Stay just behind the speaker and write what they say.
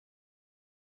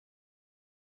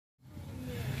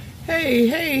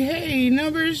Hey,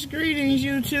 numbers, greetings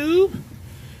YouTube.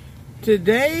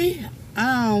 Today,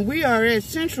 we are at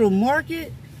Central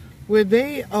Market where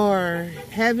they are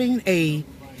having a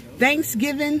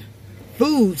Thanksgiving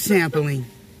food sampling.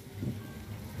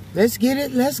 Let's get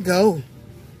it, let's go.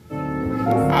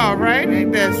 All right,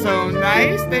 ain't that so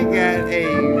nice? They got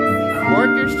a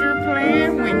orchestra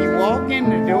playing when you walk in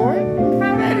the door.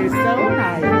 That is so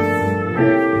nice.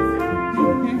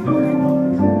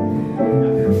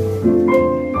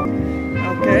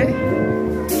 Okay,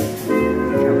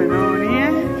 coming on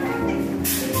in.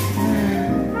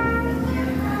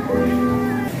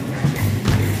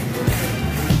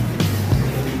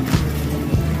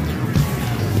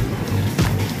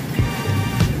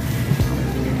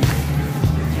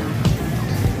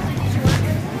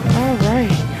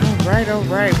 All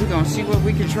right, we're gonna see what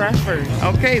we can try first.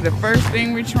 Okay, the first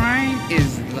thing we're trying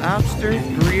is lobster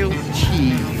grilled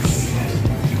cheese.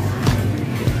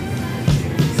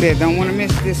 Said don't want to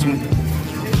miss this one.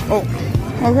 Oh,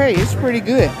 okay, it's pretty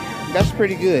good. That's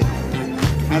pretty good.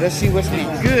 Now let's see what's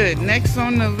next. Good. Next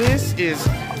on the list is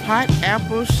hot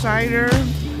apple cider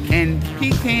and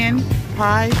pecan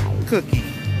pie cookie.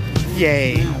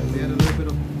 Yay. Yeah, we add a little bit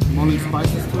of morning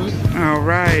spices to it. All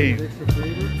right. Extra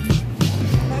flavor.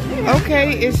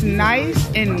 Okay, it's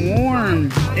nice and warm.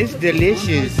 It's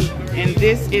delicious. And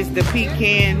this is the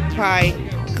pecan pie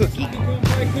cookie.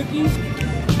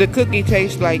 The cookie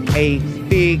tastes like a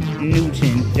Big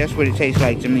Newton. That's what it tastes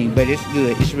like to me, but it's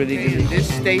good. It's really good. This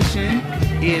station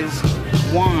is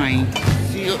wine.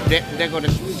 See, they're going to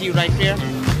see right there?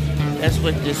 That's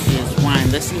what this is,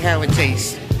 wine. Let's see how it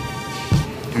tastes.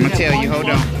 I'm going to tell you, hold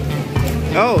on.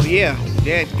 Oh, yeah.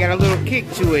 They got a little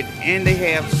kick to it. And they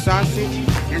have sausage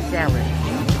and salad.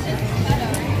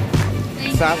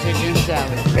 Sausage and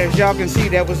salad. As y'all can see,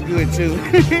 that was good too.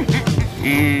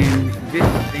 And this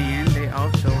stand, they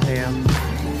also have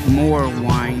more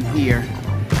wine here.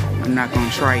 I'm not gonna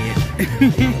try it.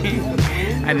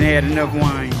 I didn't have enough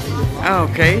wine.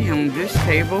 Okay, on this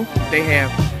table, they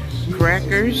have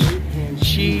crackers,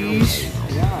 cheese,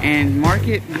 and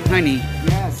market honey.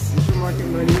 Yes, supermarket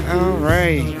money. All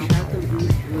right.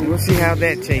 We'll see how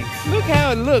that tastes. Look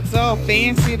how it looks, all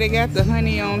fancy. They got the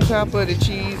honey on top of the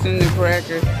cheese and the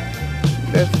cracker.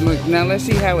 Now let's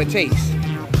see how it tastes.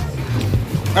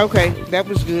 Okay, that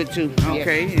was good too.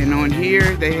 Okay, and on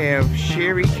here they have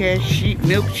sherry cashew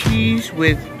milk cheese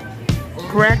with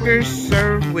crackers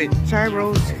served with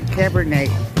Tyrole's Cabernet.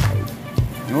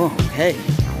 Oh, okay.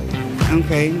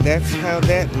 Okay, that's how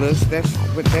that looks. That's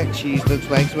what that cheese looks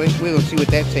like. So we're gonna see what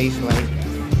that tastes like.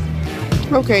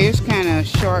 Okay, it's kind of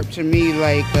sharp to me,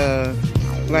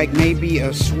 like maybe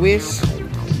a Swiss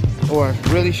or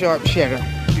really sharp cheddar.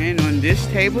 And on this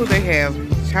table, they have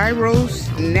Tyrole's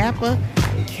Napa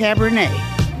Cabernet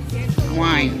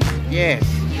wine. Yes.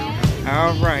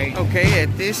 All right. Okay,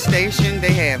 at this station,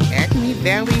 they have Acme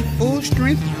Valley Full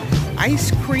Strength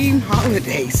Ice Cream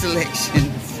Holiday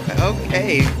Selections.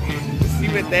 Okay, let's see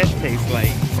what that tastes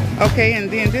like. Okay, and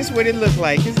then this is what it looks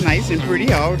like. It's nice and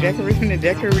pretty, all decorated in a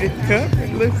decorated cup.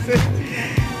 It looks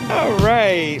all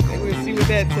right. We'll see what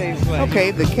that tastes like. Okay,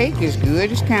 the cake is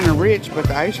good. It's kind of rich, but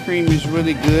the ice cream is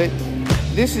really good.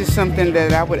 This is something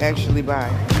that I would actually buy.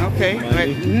 Okay,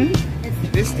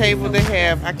 this table they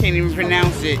have, I can't even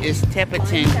pronounce it. It's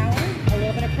Tepetin,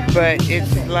 but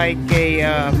it's like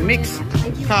a mixed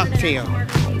cocktail.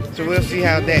 So we'll see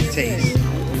how that tastes.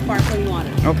 Sparkling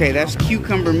water. Okay, that's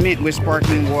cucumber mint with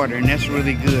sparkling water, and that's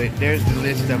really good. There's the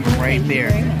list of them right there.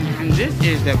 And this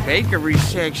is the bakery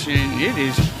section. It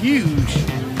is huge.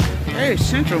 Hey,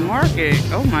 Central Market.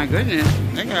 Oh my goodness.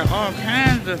 They got all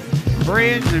kinds of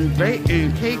breads and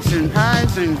cakes and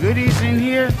pies and goodies in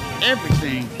here.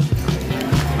 Everything.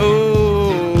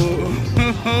 Oh,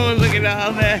 look at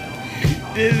all that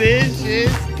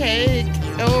delicious cake.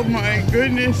 Oh my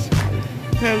goodness.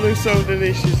 That looks so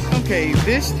delicious. Okay,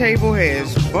 this table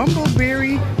has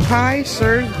bumbleberry pie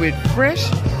served with fresh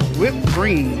whipped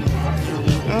cream.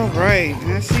 All right,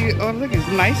 let's see. Oh, look, it's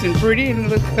nice and pretty. And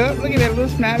look up, look at that little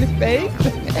smiley face.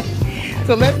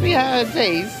 So let's see how it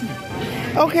tastes.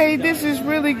 Okay, this is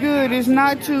really good. It's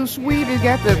not too sweet. It's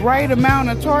got the right amount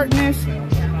of tartness.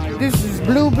 This is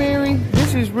blueberry.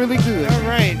 This is really good. All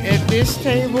right, at this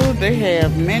table, they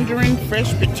have Mandarin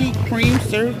Fresh Petite Cream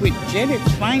served with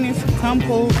Janet's Finest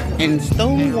Compote and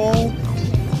Stonewall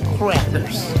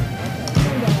crackers.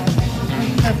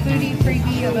 A foodie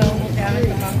freebie available down at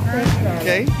the bunker.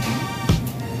 Okay.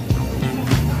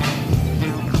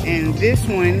 And this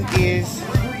one is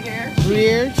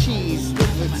Gruyere cheese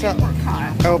with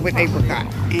apricot. Oh, with apricot.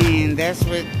 And that's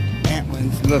what that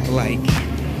one's look like.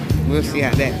 We'll see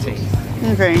how that tastes.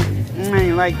 Okay. I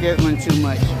ain't like that one too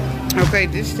much. Okay,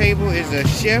 this table is a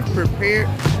chef-prepared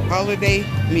holiday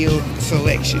meal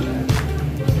selection.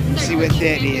 Let's see what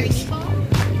that is.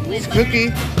 It's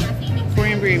cookie,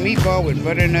 cranberry meatball with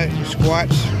butternut squash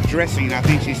dressing, I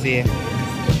think she said.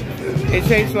 It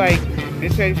tastes like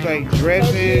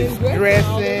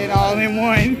dressing all in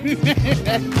one.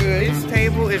 That's good. This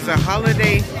table is a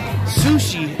holiday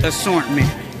sushi assortment.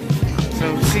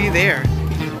 So see there.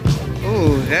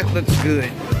 Oh, that looks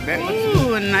good.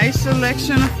 Ooh, a nice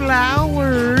selection of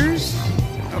flowers.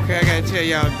 Okay, I gotta tell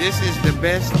y'all, this is the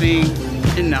best thing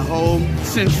in the whole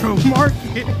Central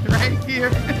Market right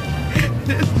here.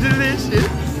 It's delicious.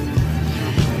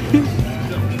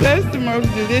 That's the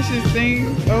most delicious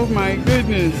thing. Oh my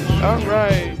goodness. All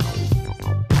right.